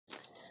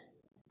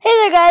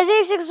Hey there guys,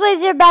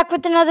 A6Plays here back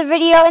with another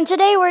video, and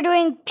today we're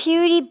doing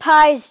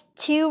Pewdiepie's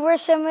Tuber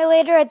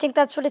Simulator. I think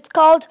that's what it's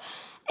called.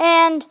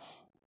 And,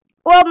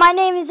 well, my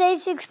name is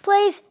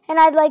A6Plays, and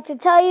I'd like to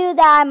tell you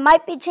that I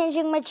might be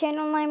changing my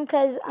channel name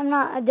because I'm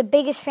not the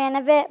biggest fan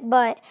of it.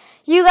 But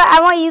I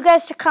want you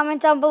guys to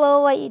comment down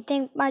below what you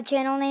think my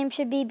channel name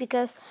should be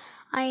because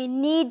I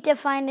need to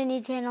find a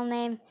new channel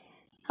name.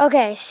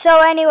 Okay,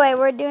 so anyway,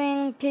 we're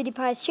doing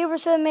Pewdiepie's Tuber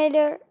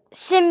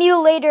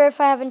Simulator,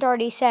 if I haven't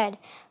already said.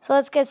 So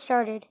let's get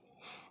started.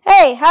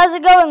 Hey, how's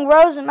it going,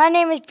 Rose? My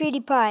name is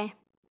Pewdiepie.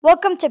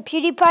 Welcome to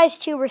Pewdiepie's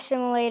Tuber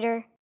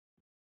Simulator.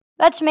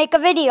 Let's make a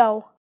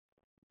video.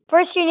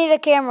 First, you need a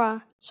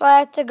camera. So I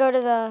have to go to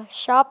the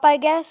shop, I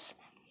guess.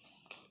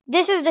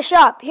 This is the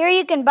shop. Here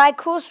you can buy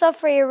cool stuff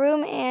for your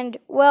room and,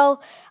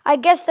 well, I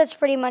guess that's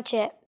pretty much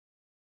it.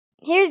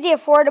 Here's the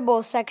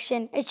affordable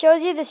section. It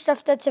shows you the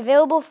stuff that's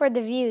available for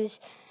the views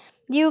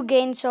you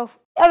gain for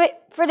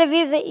the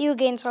views that you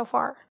gain so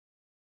far.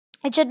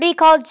 It should be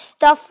called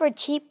stuff for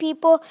cheap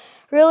people,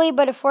 really,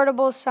 but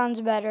affordable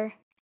sounds better.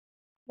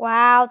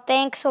 Wow,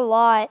 thanks a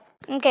lot.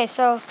 Okay,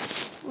 so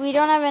we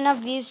don't have enough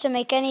views to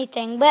make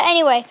anything. But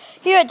anyway,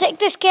 here, take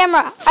this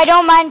camera. I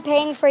don't mind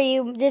paying for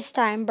you this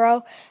time,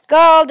 bro.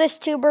 Got all this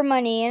tuber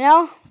money, you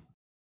know?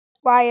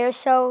 Wow,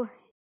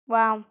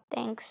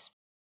 thanks.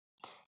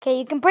 Okay,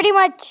 you can pretty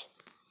much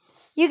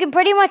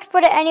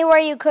put it anywhere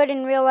you could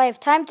in real life.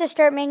 Time to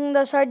start making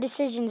those hard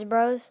decisions,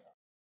 bros.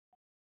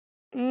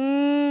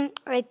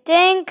 I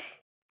think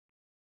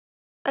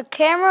a good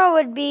camera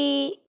would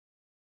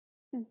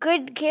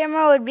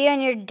be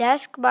on your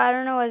desk, but I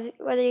don't know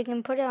whether you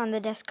can put it on the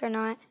desk or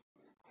not.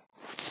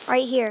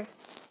 Right here.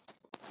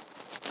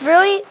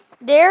 Really?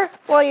 There?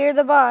 Well, you're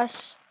the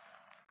boss.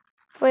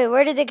 Wait,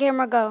 where did the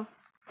camera go?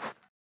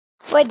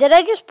 Wait, did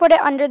I just put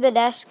it under the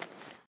desk?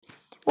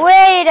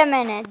 Wait a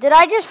minute. Did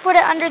I just put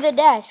it under the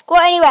desk?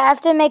 Well, anyway, I have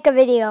to make a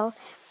video.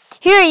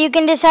 Here you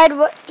can decide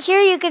what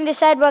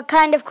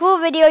kind of cool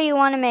video you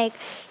want to make.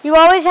 You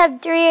always have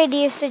 3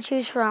 ideas to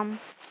choose from.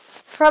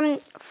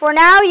 For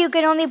now, you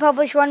can only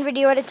publish 1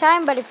 video at a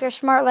time, but if you're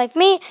smart like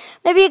me,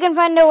 maybe you can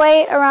find a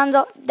way around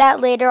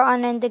that later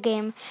on in the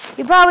game.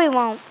 You probably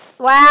won't.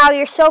 Wow,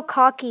 you're so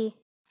cocky.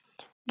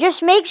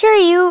 Just make sure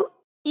you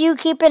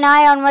keep an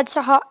eye on what's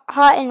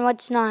hot and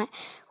what's not.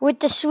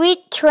 With the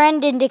sweet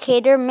trend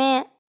indicator,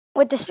 man,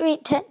 man,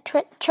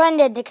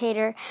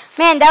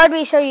 that would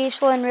be so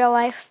useful in real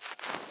life.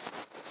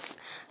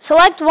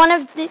 Select one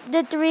of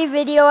the 3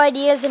 video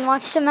ideas and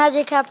watch the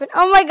magic happen.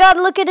 Oh my god,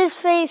 look at his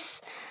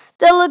face.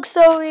 That looks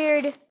so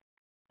weird.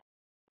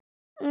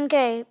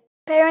 Okay,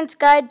 Parents'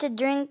 Guide to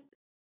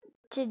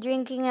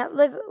Drinking at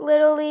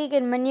Little League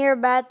and Manure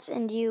Bats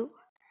and You.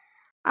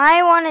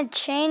 I want to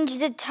change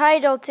the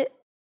title to...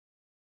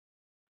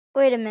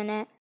 Wait a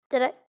minute.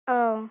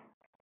 Oh.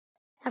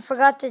 I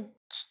forgot to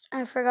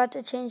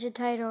change the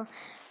title.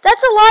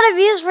 That's a lot of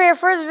views for your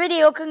first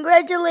video.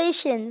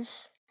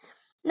 Congratulations.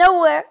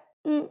 Nowhere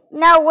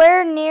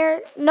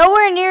near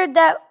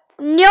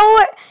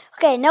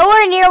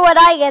what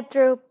I get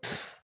through.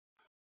 Pfft.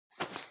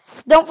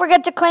 Don't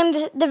forget to claim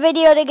the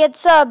video to get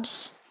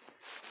subs.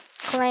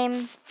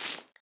 Claim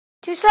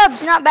 2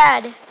 subs, not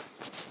bad.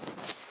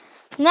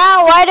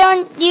 Now, why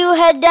don't you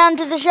head down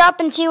to the shop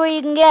and see what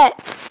you can get?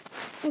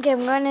 Okay,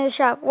 I'm going to the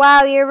shop.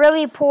 Wow, you're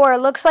really poor.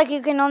 Looks like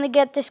you can only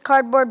get this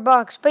cardboard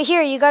box. But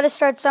here, you got to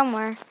start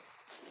somewhere.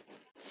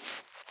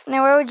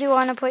 Now, where would you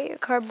want to put your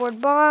cardboard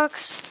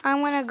box? I'm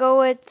going to go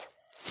with...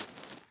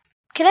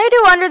 Can I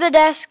do under the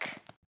desk?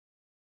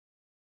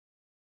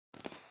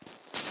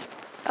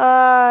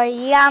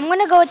 Yeah, I'm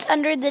going to go with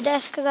under the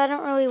desk because I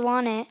don't really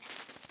want it.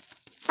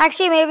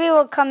 Actually, maybe it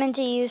will come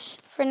into use.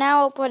 For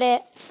now, I'll put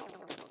it...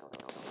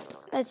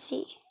 Let's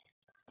see.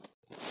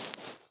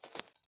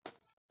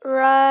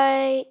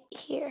 Right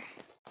here.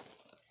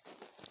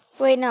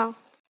 Wait, no.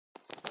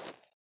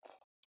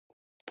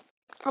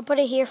 I'll put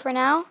it here for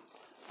now.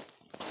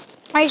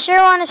 Are you sure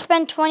you want to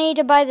spend 20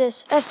 to buy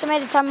this?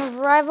 Estimated time of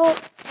arrival?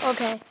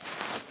 Okay.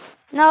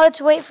 Now let's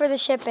wait for the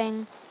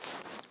shipping.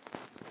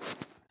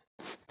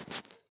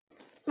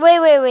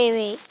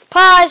 Wait.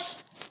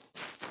 Pause.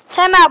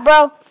 Time out,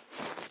 bro.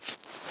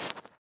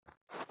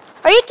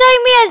 Are you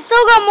telling me I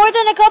still got more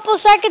than a couple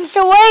seconds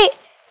to wait?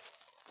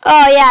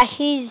 Oh, yeah,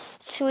 he's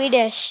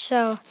Swedish,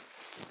 so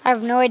I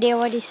have no idea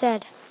what he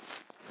said.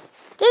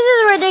 This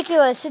is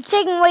ridiculous. It's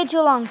taking way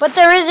too long, but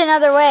there is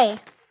another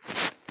way.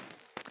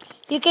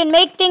 You can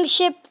make things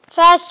ship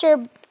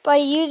faster by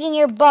using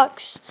your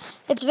bucks.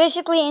 It's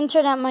basically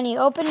internet money.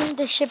 Open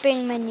the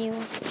shipping menu.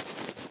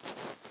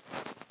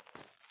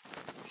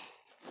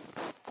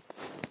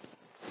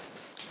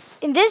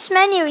 In this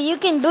menu, you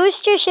can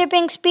boost your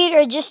shipping speed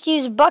or just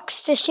use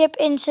bucks to ship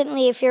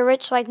instantly if you're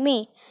rich like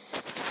me.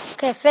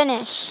 Okay,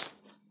 finish.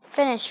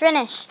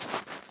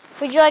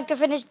 Would you like to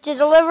finish the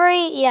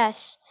delivery?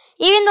 Yes.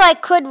 Even though I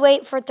could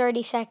wait for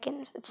 30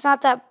 seconds. It's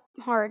not that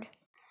hard.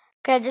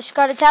 Okay, I just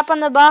got to tap on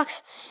the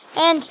box.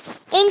 And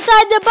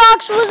inside the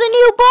box was a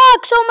new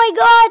box. Oh my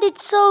god,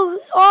 it's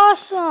so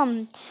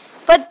awesome.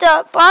 But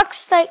the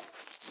box that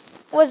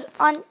was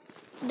on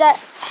that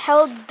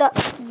held the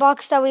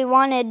box that we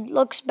wanted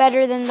looks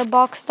better than the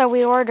box that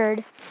we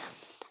ordered.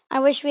 I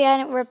wish we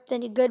hadn't ripped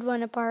the good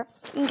one apart.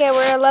 Okay,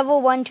 we're a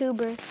level 1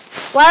 tuber.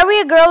 Why are we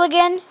a girl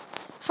again?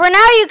 For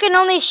now, you can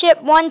only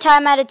ship one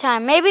time at a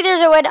time. Maybe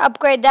there's a way to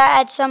upgrade that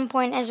at some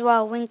point as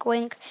well. Wink,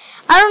 wink.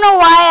 I don't know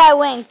why I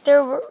winked.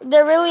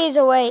 There really is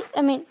a way.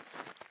 I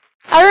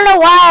don't know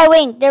why I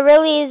winked. There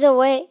really is a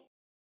way.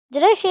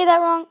 Did I say that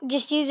wrong?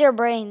 Just use your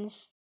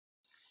brains.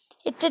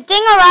 If the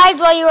thing arrived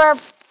while you were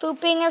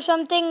pooping or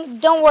something,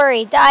 don't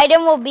worry. The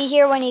item will be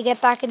here when you get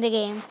back in the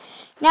game.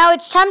 Now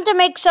it's time to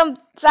make some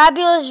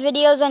fabulous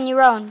videos on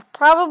your own.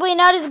 Probably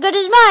not as good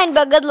as mine,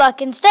 but good luck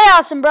and stay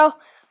awesome, bro.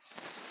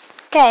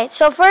 Okay,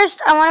 so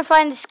first I want to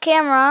find this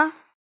camera.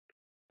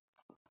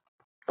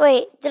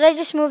 Wait, did I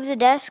just move the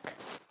desk?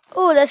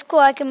 Oh, that's cool.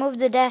 I can move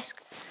the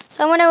desk.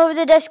 So I'm going to move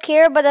the desk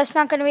here, but that's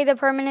not going to be the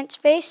permanent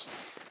space.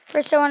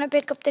 First I want to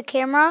pick up the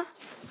camera.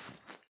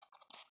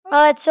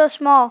 Oh, it's so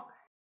small.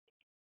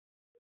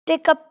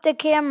 Pick up the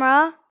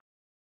camera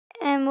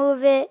and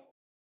move it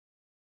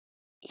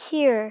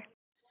here.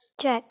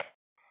 Check.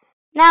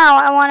 Now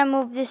I want to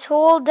move this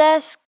whole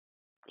desk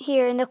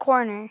here in the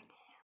corner.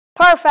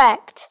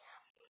 Perfect.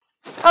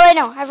 Oh wait,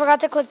 no, I forgot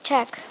to click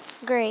check.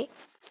 Great.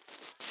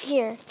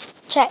 Here,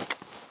 check.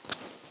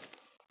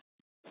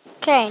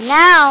 Okay,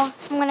 now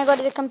I'm going to go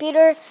to the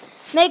computer.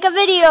 Make a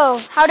video.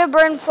 How to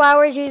burn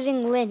flowers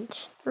using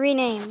lint.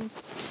 Rename.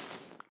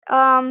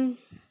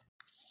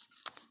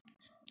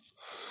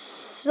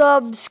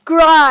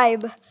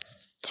 Subscribe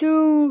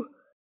to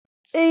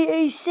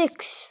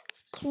AA6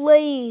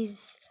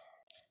 Plays.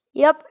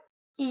 Yep,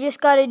 you just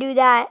got to do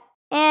that.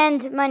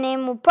 And my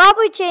name will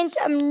probably change.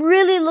 I'm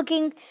really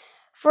looking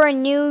for a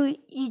new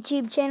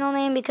YouTube channel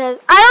name because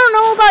I don't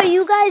know about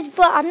you guys,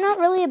 but I'm not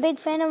really a big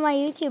fan of my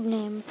YouTube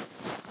name.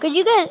 Could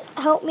you guys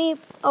help me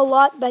a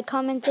lot by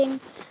commenting?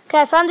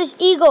 Okay, I found this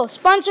eagle.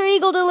 Sponsor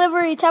eagle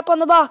delivery. Tap on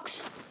the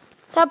box.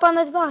 Tap on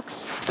this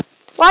box.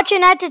 Watch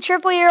an ad to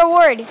triple your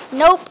reward.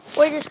 Nope,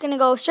 we're just going to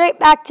go straight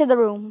back to the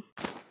room.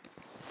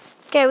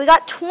 Okay, we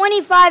got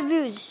 25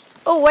 views.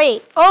 Oh,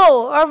 wait.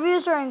 Oh, our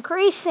views are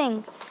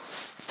increasing.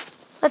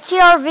 Let's see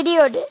how our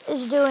video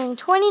is doing.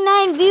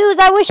 29 views.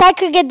 I wish I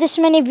could get this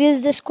many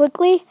views this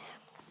quickly.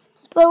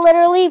 But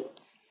literally,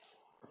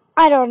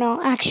 I don't know,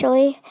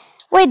 actually.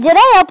 Wait, did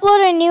I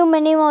upload a new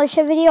mini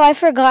militia video? I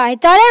forgot. I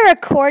thought I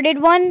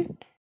recorded one.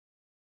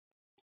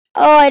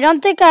 Oh, I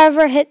don't think I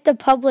ever hit the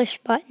publish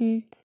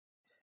button.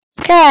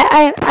 Okay,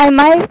 I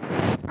might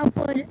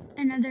upload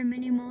another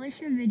mini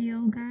militia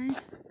video, guys.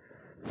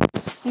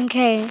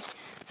 Okay,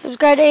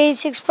 subscribe to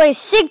 86 Plays.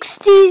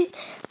 60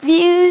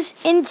 views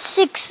and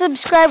 6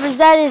 subscribers.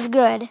 That is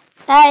good.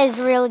 That is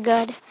really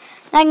good.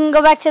 Now I can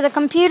go back to the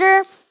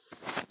computer.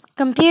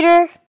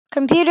 Computer.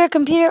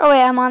 Oh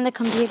wait, I'm on the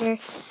computer.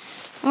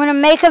 I'm going to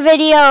make a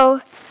video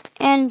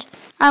and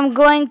I'm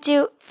going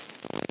to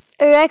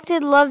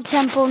erected love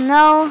temple.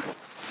 No,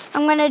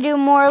 I'm going to do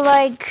more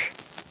like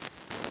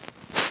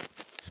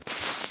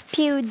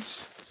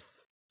Pewds.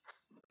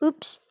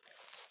 Oops.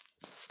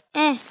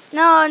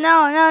 No.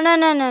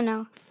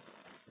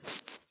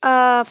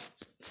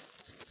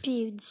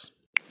 Pewds.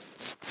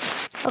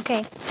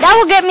 Okay, that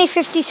will get me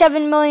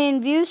 57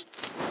 million views.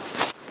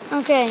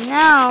 Okay,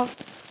 now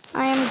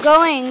I am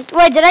going.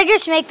 Wait, did I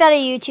just make that a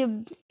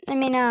YouTube?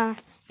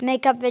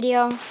 Makeup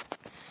video.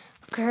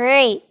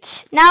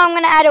 Great. Now I'm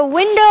gonna add a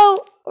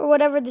window or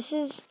whatever this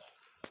is.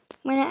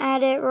 I'm gonna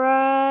add it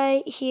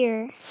right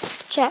here.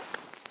 Check.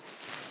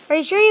 Are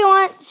you sure you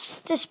want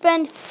to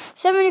spend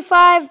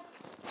 75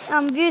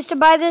 views to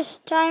buy this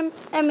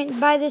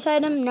buy this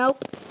item?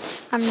 Nope.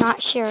 I'm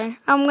not sure.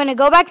 I'm gonna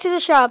go back to the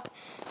shop.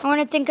 I want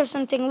to think of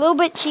something a little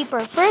bit cheaper.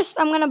 First,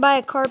 I'm gonna buy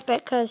a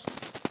carpet because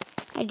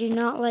I do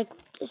not like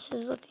what this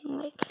is looking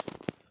like.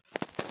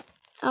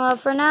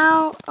 For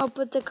now, I'll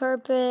put the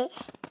carpet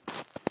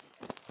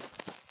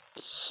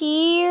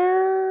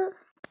here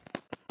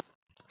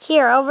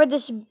over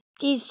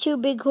these two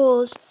big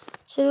holes,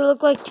 so they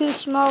look like two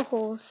small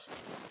holes.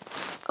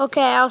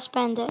 Okay, I'll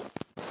spend it.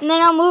 And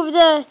then I'll move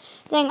the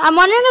thing. I'm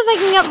wondering if I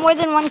can get more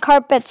than one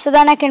carpet so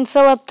then I can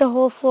fill up the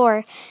whole floor.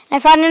 And I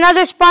found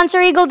another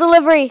sponsor eagle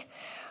delivery.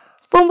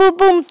 Boom, boom,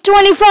 boom.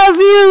 25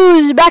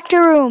 views. Back to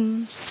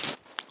room.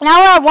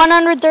 Now we're at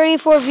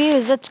 134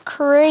 views. That's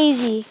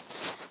crazy.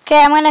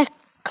 Okay, I'm going to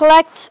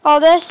collect all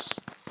this.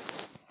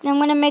 And I'm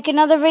going to make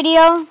another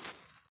video.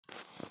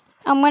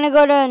 I'm going to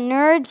go to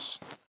Nerds.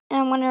 And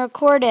I'm going to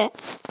record it.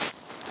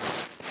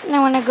 And I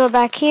want to go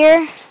back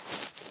here.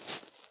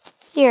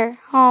 Here.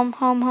 Home.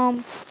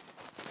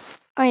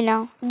 Wait,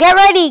 no. Get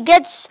ready.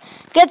 Get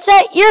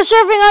set. You're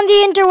surfing on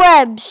the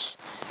interwebs.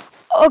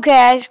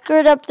 Okay, I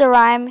screwed up the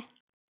rhyme.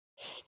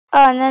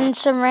 And then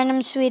some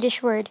random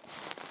Swedish word.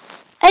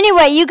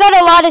 Anyway, you got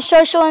a lot of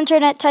social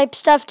internet type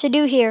stuff to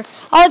do here.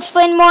 I'll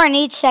explain more in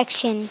each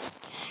section.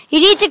 You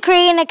need to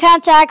create an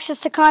account to access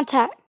the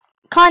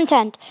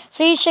content,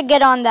 so you should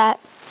get on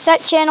that.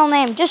 Set channel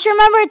name. Just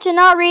remember to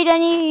not read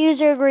any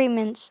user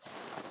agreements.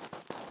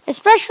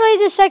 Especially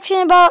the section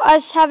about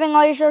us having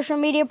all your social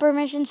media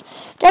permissions.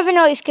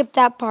 Definitely skip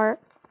that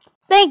part.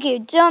 Thank you.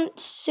 Don't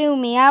sue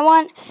me. I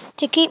want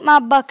to keep my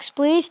bucks,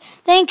 please.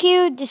 Thank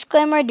you.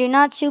 Disclaimer, do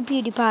not sue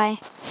PewDiePie.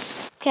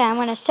 Okay, I'm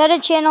going to set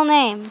a channel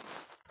name.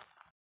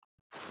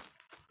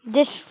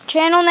 This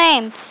channel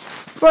name.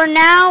 For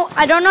now,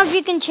 I don't know if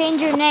you can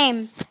change your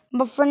name,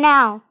 but for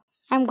now,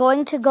 I'm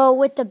going to go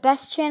with the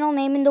best channel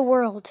name in the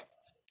world.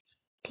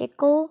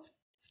 Pickle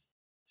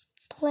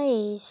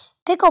Plays.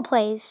 Pickle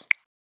Plays.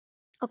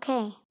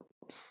 Okay.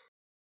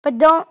 But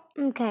don't,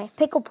 okay,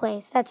 Pickle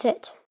Plays. That's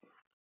it.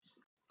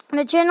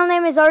 The channel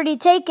name is already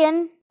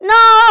taken.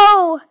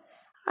 No!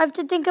 I have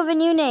to think of a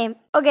new name.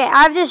 Okay,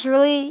 I have this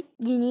really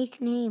unique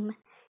name.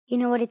 You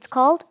know what it's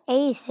called?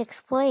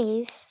 A6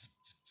 Plays.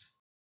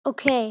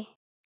 Okay.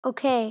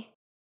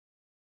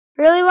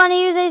 Really want to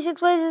use A6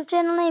 Plays as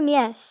channel name?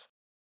 Yes.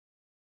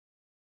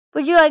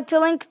 Would you like to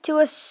link to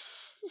a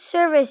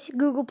service,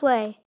 Google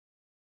Play?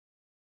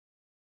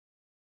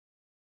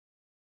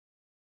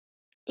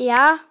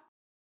 Yeah?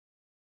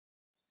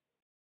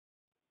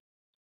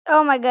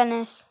 Oh my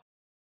goodness.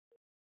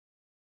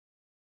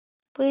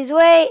 Please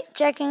wait.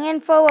 Checking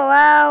info,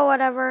 allow,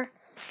 whatever.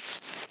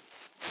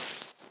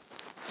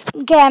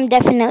 Okay, I'm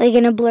definitely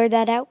going to blur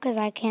that out because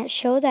I can't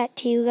show that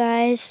to you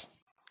guys.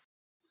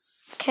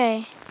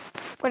 Okay.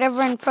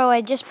 Whatever info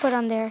I just put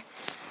on there.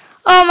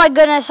 Oh my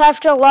goodness, I have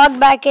to log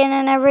back in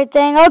and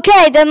everything.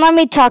 Okay, then let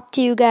me talk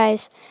to you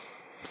guys.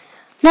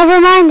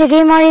 Never mind, the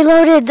game already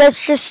loaded.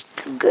 That's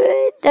just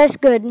good. That's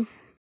good.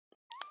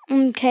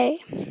 Okay.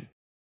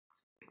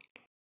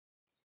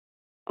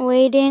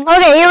 Waiting.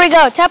 Okay, here we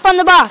go. Tap on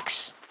the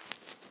box.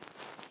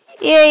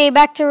 Yay,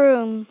 back to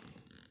room.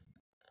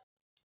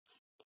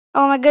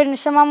 Oh my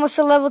goodness, I'm almost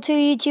a level 2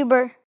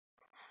 YouTuber.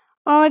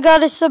 Oh my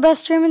god, it's the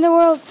best stream in the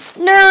world.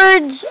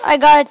 Nerds! I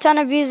got a ton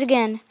of views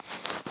again.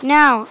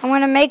 Now, I'm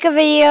going to make a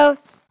video,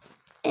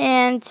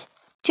 and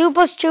 2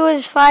 plus 2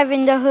 is 5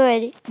 in the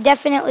hood.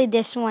 Definitely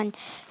this one.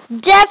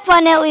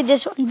 Definitely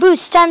this one.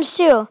 Boost times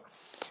 2.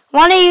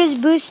 Want to use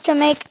boost to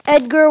make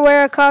Edgar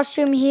wear a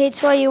costume he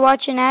hates while you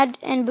watch an ad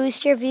and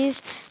boost your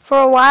views for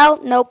a while?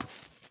 Nope.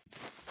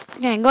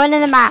 Okay, going to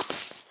the map.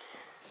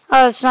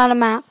 Oh, it's not a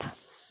map.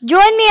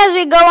 Join me as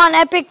we go on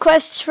epic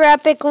quests for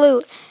epic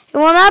loot. It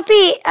will not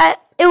be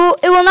it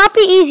will not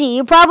be easy.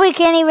 You probably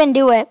can't even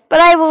do it, but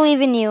I believe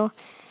in you.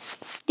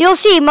 You'll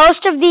see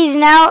most of these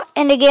now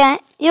and again.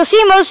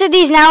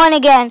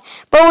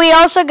 But we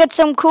also get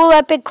some cool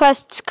epic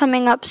quests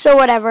coming up, so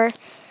whatever.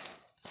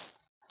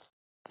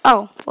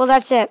 Oh, well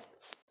that's it.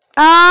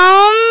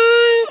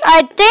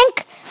 I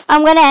think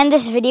I'm gonna end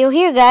this video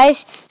here,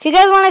 guys. If you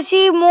guys want to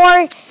see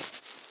more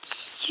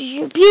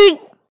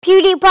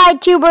PewDiePie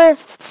tuber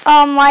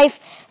life,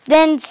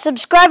 then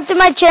subscribe to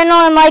my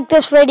channel and like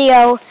this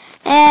video.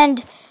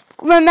 And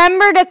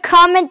remember to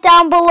comment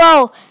down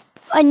below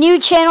a new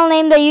channel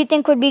name that you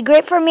think would be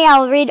great for me.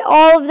 I'll read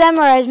all of them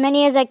or as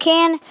many as I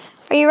can.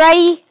 Are you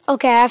ready?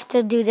 Okay, I have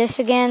to do this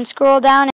again. Scroll down.